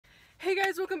Hey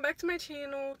guys, welcome back to my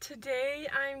channel. Today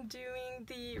I'm doing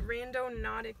the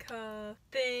Randonautica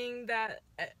thing that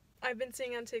I've been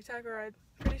seeing on TikTok, or I'm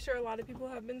pretty sure a lot of people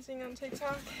have been seeing on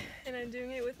TikTok, and I'm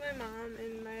doing it with my mom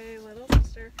and my little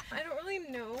sister. I don't really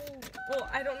know, well,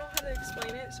 I don't know how to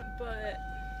explain it, but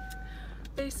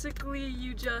basically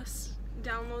you just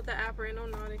download the app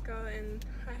Randonautica, and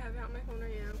I have it on my phone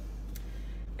right now.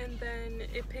 And then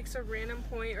it picks a random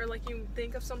point, or like you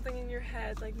think of something in your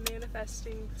head, like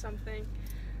manifesting something,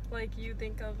 like you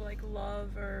think of like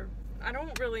love, or I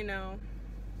don't really know,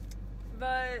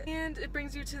 and it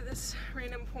brings you to this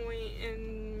random point,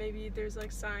 and maybe there's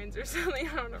like signs or something.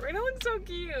 I don't know. Rena looks so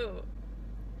cute,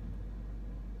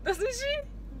 doesn't she?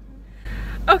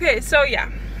 Okay, so yeah,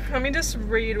 let me just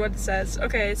read what it says.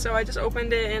 Okay, so I just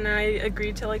opened it and I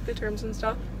agreed to like the terms and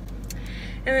stuff.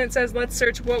 And then it says, let's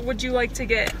search, what would you like to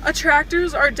get?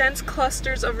 Attractors are dense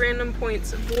clusters of random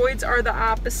points. Voids are the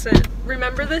opposite.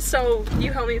 Remember this, so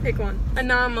you help me pick one.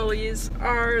 Anomalies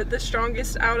are the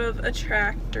strongest out of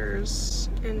attractors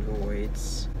and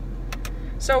voids.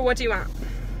 So what do you want?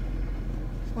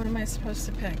 What am I supposed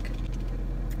to pick?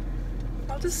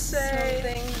 I'll just say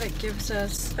something that gives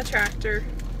us attractor.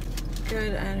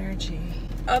 Good energy.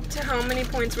 Up to how many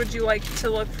points would you like to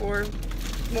look for?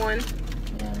 1.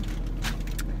 Yeah.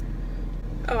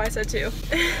 Oh, I said 2.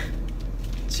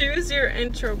 Choose your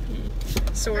entropy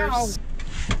source.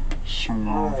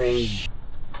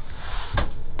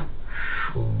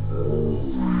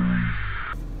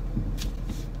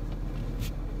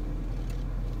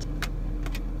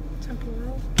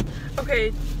 Temporal.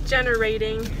 Okay,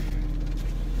 generating.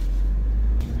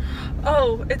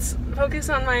 Oh, it's focus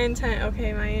on my intent.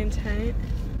 Okay, my intent.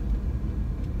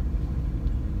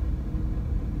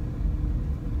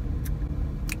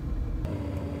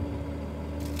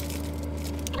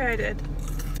 I did.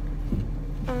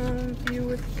 View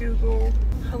with Google.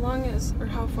 How long is, or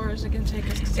how far is it gonna take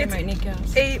us? Because I might need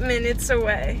gas. 8 minutes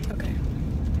away. Okay.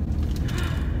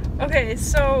 Okay,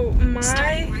 so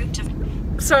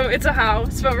so it's a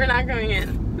house, but we're not going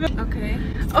in. Okay.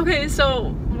 Okay,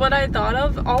 so what I thought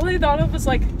of, all I thought of was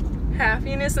like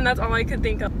happiness, and that's all I could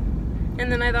think of.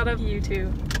 And then I thought of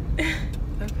YouTube.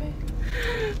 Okay.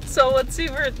 So let's see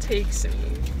where it takes me.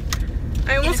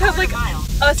 I almost had like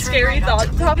a scary thought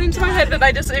pop into my head, but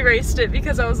I just erased it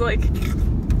because I was like,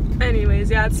 anyways,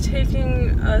 yeah, it's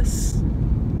taking us,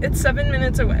 it's 7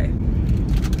 minutes away.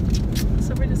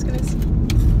 So we're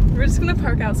just gonna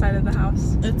park outside of the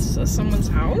house. It's someone's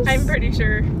house? I'm pretty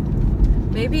sure.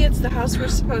 Maybe it's the house we're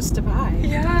supposed to buy.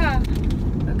 Yeah.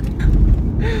 Okay.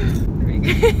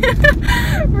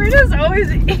 We're just always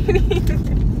eating.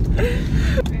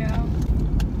 Yeah.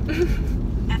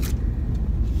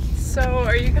 So,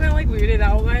 are you kind of like weirded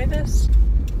out by this?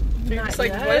 You're just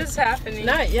like, what is happening?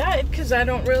 Not yet, because I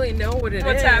don't really know what it is.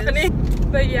 What's happening?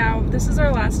 But yeah, this is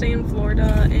our last day in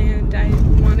Florida, and I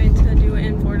wanted to do it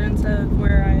in Florida instead of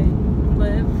where I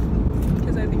live,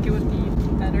 because I think it would be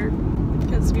better,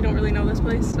 because we don't really know this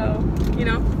place, so, you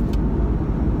know.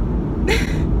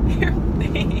 Your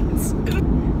face.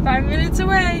 5 minutes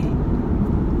away.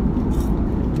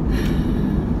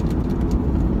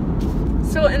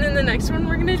 So, and then the next one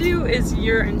we're gonna do is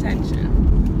your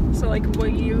intention. So like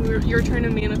what you're trying to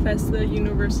manifest the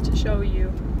universe to show you.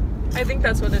 I think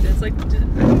that's what it is. Like, I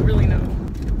don't really know.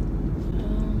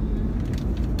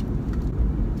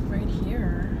 Right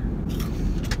here.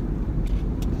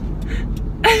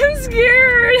 I'm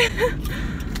scared.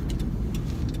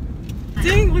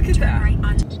 Dang, look at that.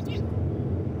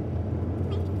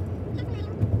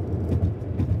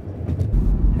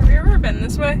 Have you ever been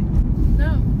this way?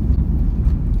 No.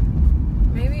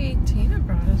 Maybe Tina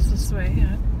brought us this way.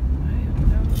 I don't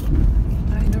know.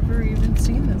 I've never even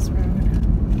seen this road.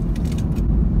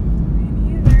 Me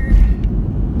neither.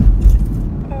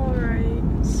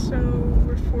 Alright, so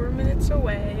we're 4 minutes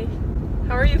away.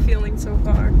 How are you feeling so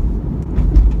far?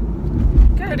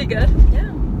 Good. Pretty good?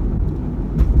 Yeah.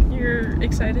 You're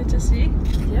excited to see?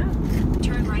 Yeah.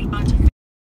 Turn right onto.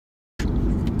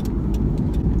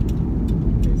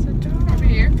 There's a door. Over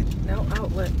here. No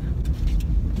outlet.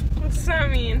 What's that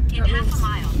mean? In half a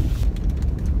mile.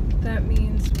 That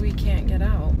means we can't get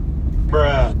out.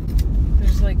 Bruh.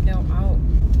 There's like no out.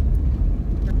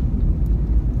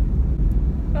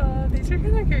 These are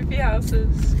kind of creepy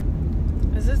houses.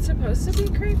 Is it supposed to be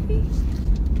creepy? I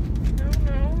don't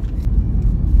know.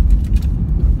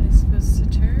 Am I supposed to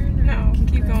turn? Or No,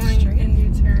 keep going straight? and you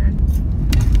turn.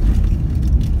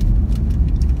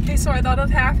 Okay, so I thought of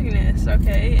happiness,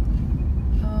 okay?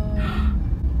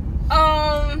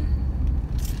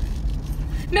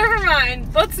 Never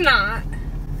mind, let's not.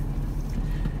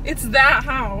 It's that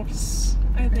house.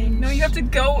 I think. No, you have to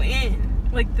go in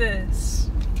like this.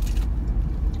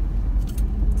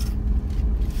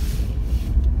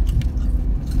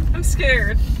 I'm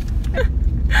scared.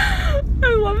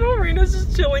 I love how Rena's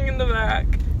just chilling in the back.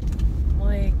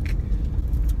 Like,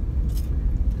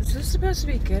 is this supposed to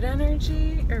be good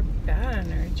energy or bad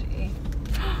energy?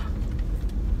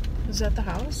 Is that the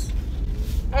house?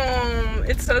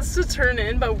 It says to turn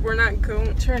in, but we're not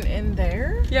going. Turn in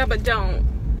there? Yeah, but don't.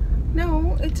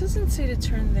 No, it doesn't say to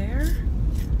turn there.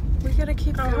 We gotta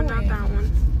keep going. Oh, not that one.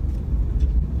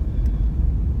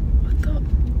 What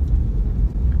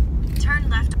the? Turn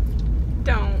left.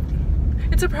 Don't.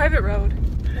 It's a private road.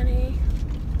 Honey,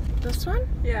 this one?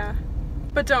 Yeah,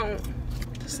 but don't.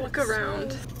 Just look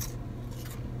around.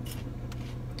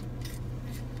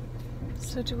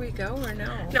 So do we go or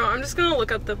no? No, I'm just gonna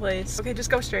look up the place. Okay, just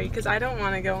go straight, because I don't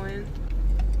want to go in.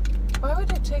 Why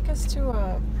would it take us to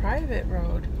a private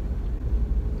road?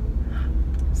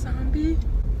 Zombie?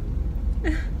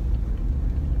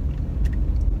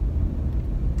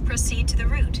 Proceed to the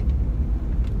route.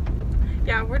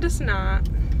 Yeah, we're just not.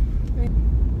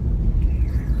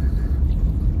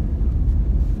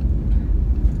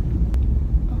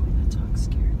 Oh, that dog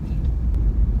scared me.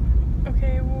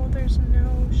 Okay, well, there's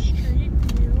no street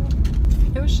view.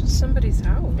 It was just somebody's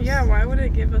house. Yeah, why would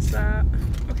it give us that?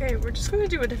 Okay, we're just gonna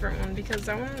do a different one, because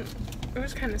that one, it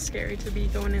was kind of scary to be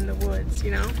going in the woods,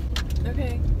 you know?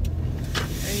 Okay.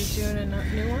 Are you doing a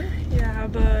new one? Yeah,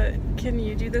 but can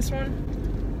you do this one?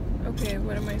 Okay,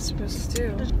 what am I supposed to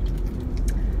do?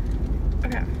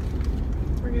 Okay,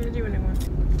 we're gonna do a new one.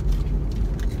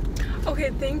 Okay,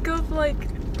 think of like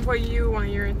what you want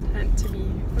your intent to be.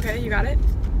 Okay, you got it?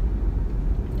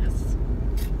 Yes.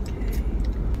 Okay.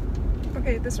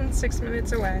 Okay, this one's 6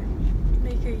 minutes away.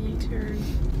 Make a U-turn.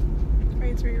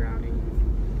 Wait, it's rerouting.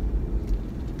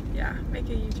 Yeah, make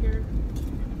a U-turn.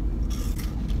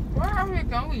 Where are we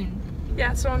going?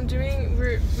 Yeah, so I'm doing,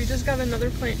 we just got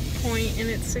another point and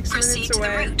it's 6 Proceed minutes to the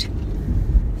away. route.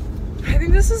 I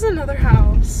think this is another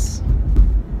house.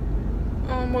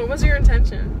 What was your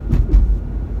intention?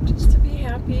 Just to be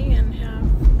happy and have,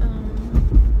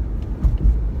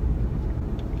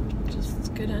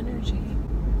 just good energy.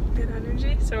 Good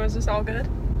energy? So is this all good?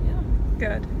 Yeah.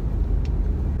 Good.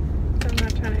 So I'm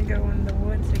not trying to go in the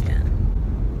woods again.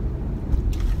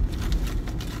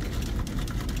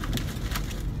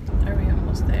 Are we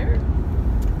almost there?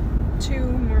 2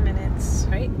 more minutes.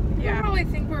 Right? Yeah. People probably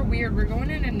think we're weird. We're going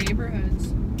into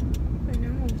neighborhoods. I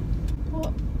know.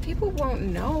 Well, people won't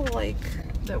know, like,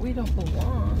 that we don't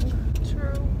belong.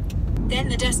 True. Then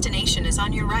the destination is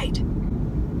on your right.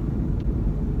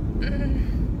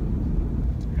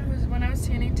 When I was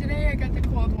tanning today, I got the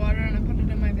cold water and I put it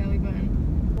in my belly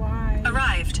button. Why?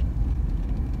 Arrived.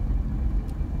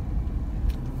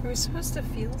 Are we supposed to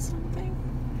feel something?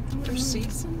 Or see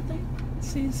something?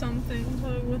 See something,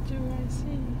 but what do I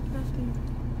see? Nothing.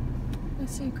 I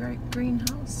see a great green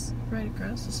house right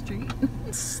across the street.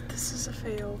 This is a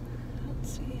fail. I don't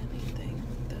see anything.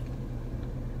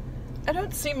 I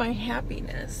don't see my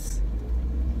happiness.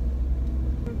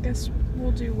 I guess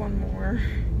we'll do one more.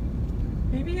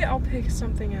 Maybe I'll pick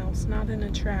something else, not an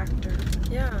attractor.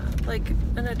 Yeah, like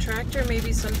an attractor,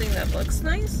 maybe something that looks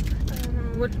nice. I don't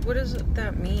know. What does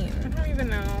that mean? I don't even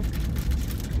know.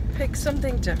 Pick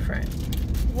something different.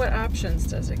 What options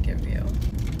does it give you?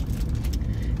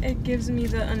 It gives me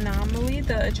the anomaly,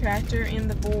 the attractor, and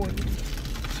the void.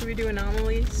 Should we do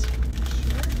anomalies?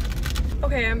 Sure.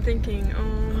 Okay, I'm thinking,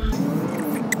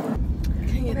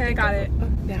 okay, I got it. A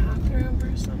bathroom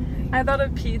or something? I thought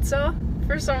of pizza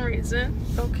for some reason.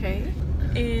 Okay.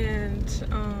 And,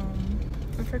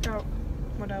 I forgot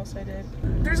what else I did.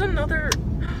 There's another,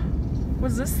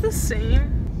 was this the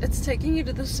same? It's taking you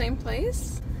to the same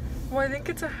place? Well, I think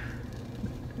it's a,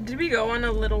 did we go on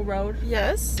a little road?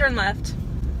 Yes. Turn left.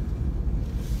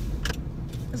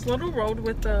 This little road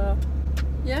with the,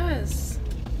 Yes.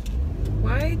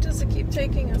 Why does it keep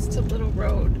taking us to Little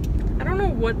Road? I don't know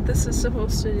what this is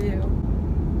supposed to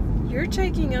do. You're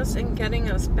taking us and getting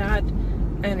us bad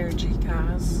energy,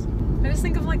 Kaz. I just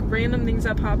think of like random things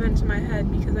that pop into my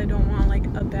head because I don't want like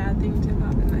a bad thing to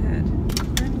pop in my head.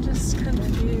 I'm just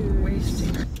confused.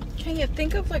 Wasting. Can you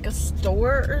think of like a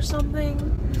store or something?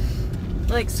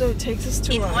 Like, so it takes us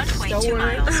to In a 1.2 store.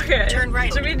 miles. Okay. Turn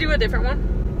right. Should we do a different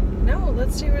one? No,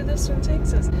 let's see where this one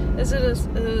takes us. Is it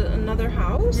another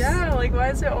house? Yeah, like why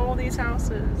is it all these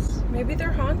houses? Maybe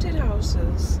they're haunted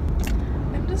houses.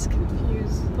 I'm just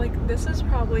confused. Like this is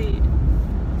probably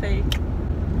fake.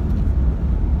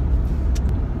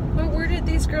 But where did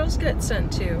these girls get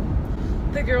sent to?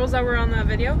 The girls that were on that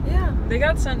video, Yeah. they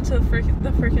got sent to the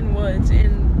freaking woods,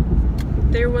 and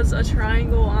there was a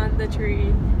triangle on the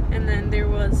tree, and then there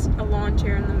was a lawn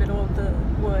chair in the middle of the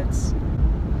woods.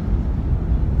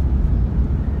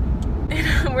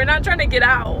 And we're not trying to get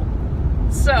out,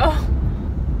 so.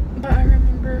 But I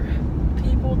remember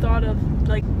people thought of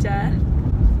like death.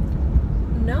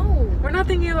 No. We're not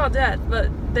thinking about death, but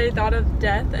they thought of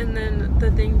death, and then the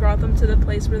thing brought them to the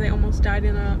place where they almost died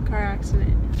in a car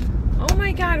accident. Oh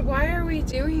my god, why are we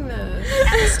doing this?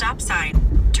 At the stop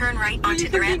sign, turn right onto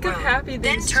the red road. Happy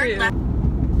Then things turn too. left.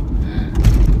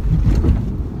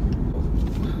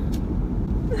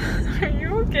 Are you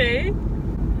okay? I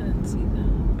didn't see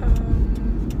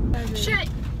that. Shit!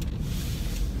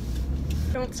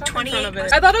 Don't stop in 28 front of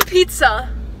it. I thought of pizza,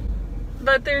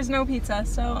 but there's no pizza,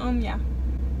 so yeah.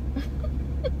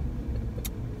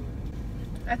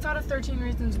 I thought of 13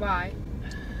 Reasons Why.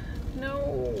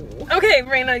 No. Okay,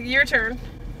 Raina, your turn.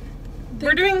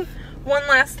 We're doing one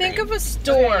last thing. Think of a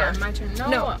store. Okay, yeah, my turn.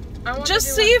 No. I wanna Just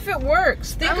do see if it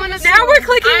works. Think I of wanna a see- Now store. we're I'm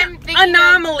clicking thinking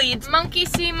anomaly. monkey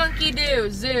see, monkey do.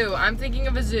 Zoo. I'm thinking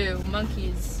of a zoo.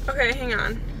 Monkeys. Okay, hang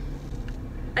on.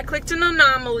 I clicked an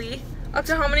anomaly. Up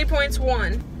to how many points?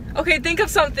 1. Okay, think of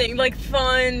something like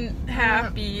fun,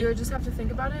 happy. You just have to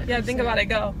think about it? Yeah, Or think say about it.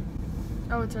 Go.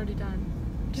 Oh, it's already done.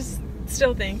 Just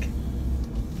still think.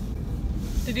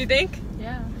 Did you think?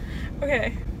 Yeah.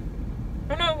 Okay.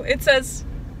 Oh no, it says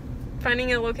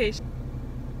finding a location.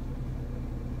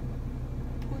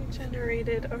 Point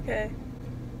generated. Okay.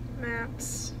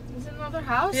 Maps. Is it another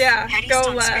house? Yeah, Head east go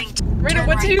on left. Spring. Raina, Turn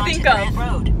what do right you onto think the of?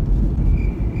 red road.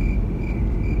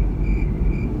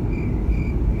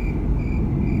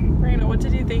 Raina, what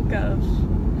did you think of?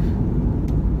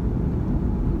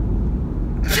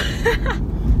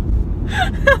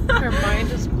 Her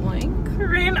mind is blank.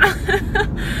 Raina,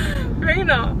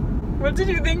 Raina, what did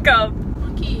you think of?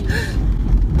 Monkey.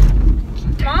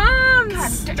 Mom,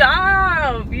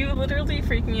 stop! You literally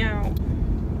freaked me out.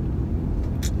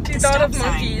 She The thought of stop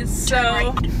sign. monkeys, Turn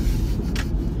so. right.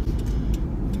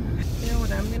 You know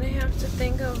what? I'm gonna have to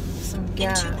think of some In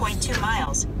gas. 2.2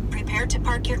 miles, prepare to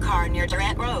park your car near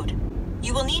Durant Road.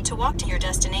 You will need to walk to your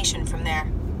destination from there.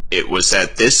 It was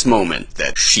at this moment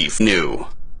that she knew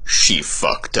she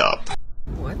fucked up.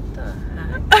 What the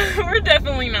heck? We're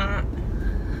definitely not.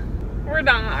 We're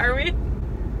not, are we?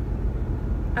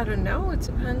 I don't know. It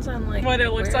depends on like What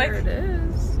it looks where like? it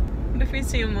is. What if we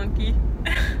see a monkey?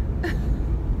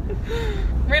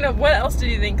 Raina, what else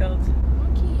did you think of?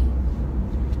 Monkey.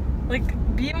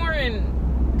 Like, be more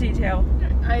in detail.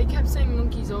 I kept saying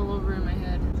monkeys all over in my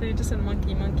head. So you just said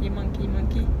monkey, monkey, monkey,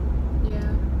 monkey.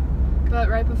 Yeah. But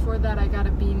right before that, I got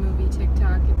a B movie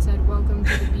TikTok. It said, "Welcome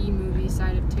to the B movie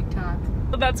side of TikTok."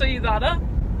 Well, that's what you thought of?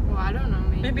 Well, I don't know,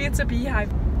 Maybe it's a beehive.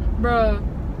 Bruh.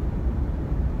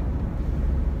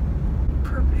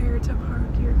 Prepare to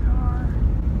park your car.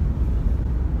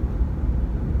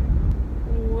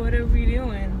 What are we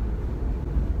doing?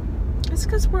 It's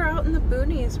because we're out in the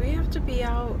boonies. We have to be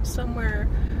out somewhere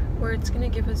where it's gonna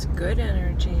give us good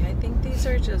energy. I think these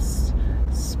are just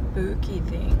spooky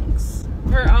things.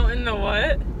 We're out in the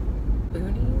what?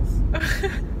 Boonies?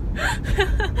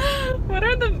 What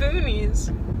are the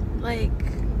boonies? Like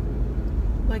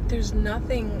there's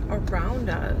nothing around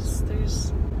us.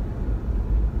 It's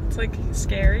like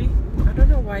scary. I don't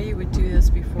know why you would do this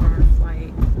before our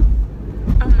flight.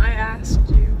 I asked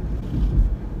you.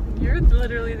 You're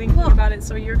literally thinking Well- about it,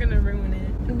 so you're gonna ruin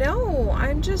it. No,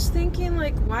 I'm just thinking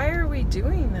like, why are we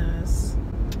doing this?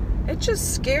 It's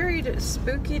just scary,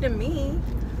 spooky to me.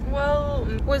 Well,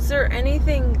 Was there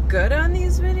anything good on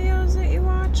these videos that you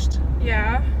watched?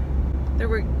 yeah. There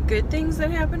were good things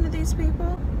that happened to these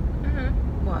people?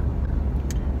 Mm-hmm. What?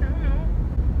 I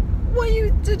don't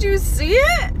know. Did you see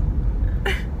it?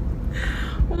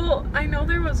 Well, I know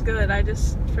there was good, I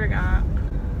just forgot.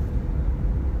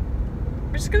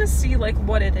 We're just gonna see like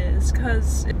what it is,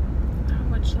 cause How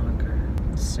much longer?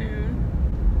 soon.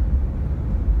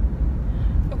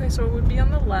 Okay, so it would be on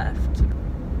the left.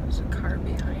 There's a car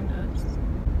behind us.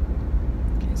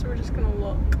 Okay, so we're just gonna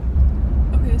look.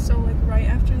 Okay, so like right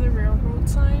after the railroad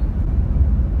sign.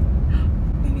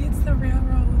 Maybe it's the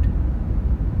railroad.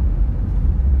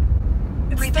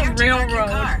 It's Prepare the to park your railroad.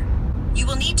 car. You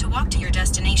will need to walk to your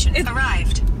destination.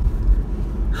 Arrived.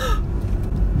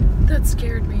 That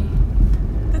scared me.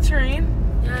 The train?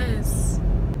 Yes.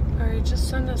 Alright, just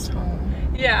send us home.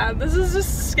 Yeah, this is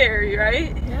just scary,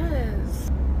 right?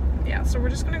 Yes. Yeah, so we're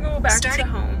just gonna go back Starting-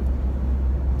 to home.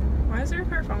 Why is there a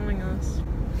car following us?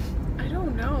 I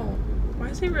don't know. Why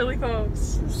is he really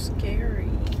close? This is scary.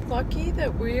 Lucky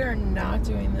that we are not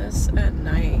doing this at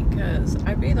night, because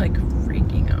I'd be like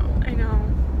freaking out. I know.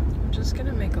 I'm just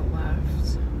gonna make a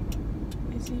left.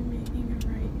 Is he making a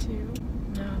right too?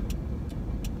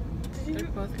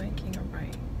 They're both making a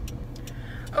right.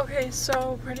 Okay,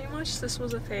 so pretty much this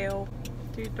was a fail.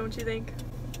 Dude, don't you think?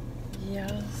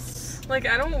 Yes. Like,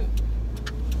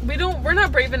 we're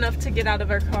not brave enough to get out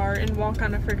of our car and walk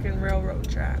on a freaking railroad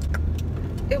track.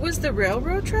 It was the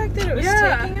railroad track that it was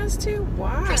taking us to?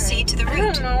 Why? Proceed to the route.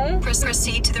 I don't know.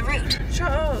 Proceed to the route. Shut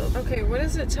up. Okay, what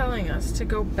is it telling us? To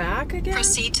go back again?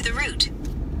 Proceed to the route.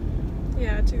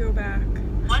 Yeah, to go back.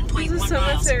 1.1 This is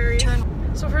miles. cemetery. Turn.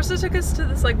 So first it took us to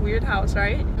this like weird house,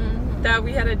 right? Mhm. That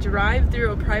we had to drive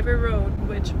through a private road,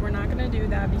 which we're not gonna do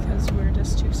that because we're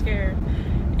just too scared.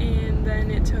 And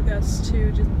then it took us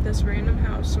to just this random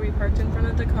house. So we parked in front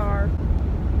of the car,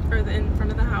 or in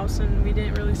front of the house, and we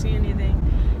didn't really see anything.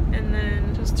 And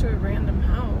then Just to a random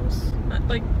house.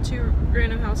 like 2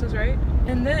 random houses, right?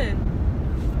 And then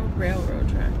A railroad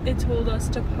track. it told us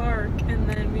to park, and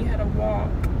then we had to walk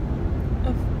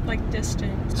of like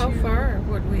distance. How to- far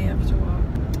would we have to walk?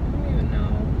 I don't even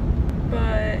know.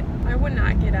 But I would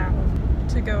not get out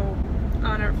to go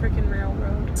on our freaking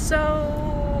railroad.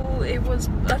 So it was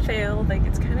a fail. Like,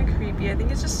 it's kind of creepy. I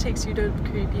think it just takes you to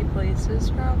creepy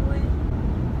places, probably.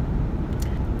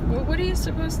 Well, what are you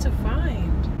supposed to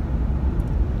find?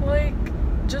 Like,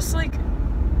 just like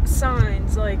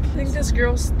signs. Like, I think this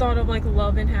girl thought of like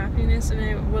love and happiness, and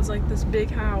it was like this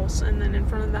big house, and then in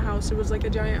front of the house it was like a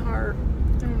giant heart.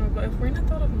 I don't know, but if Raina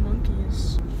thought of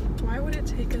monkeys, why would it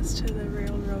take us to the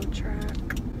railroad track?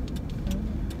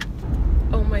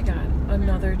 Oh my god,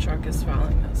 another truck is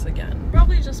following us again.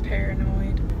 Probably just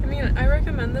paranoid. I mean, I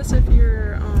recommend this if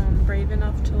you're brave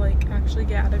enough to like actually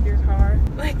get out of your car.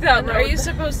 Like that And road. are you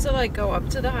supposed to like go up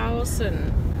to the house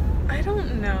and I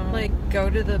don't know. like go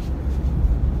to the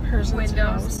person's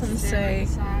house and say,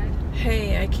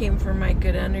 hey, I came for my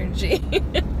good energy?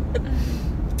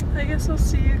 I guess I'll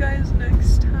see you guys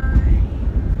next time.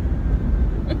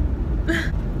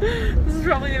 This is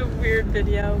probably a weird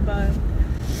video, but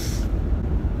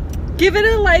give it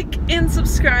a like and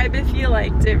subscribe if you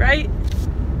liked it, right?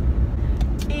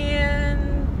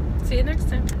 And See you next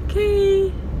time.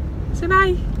 okay, say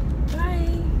bye.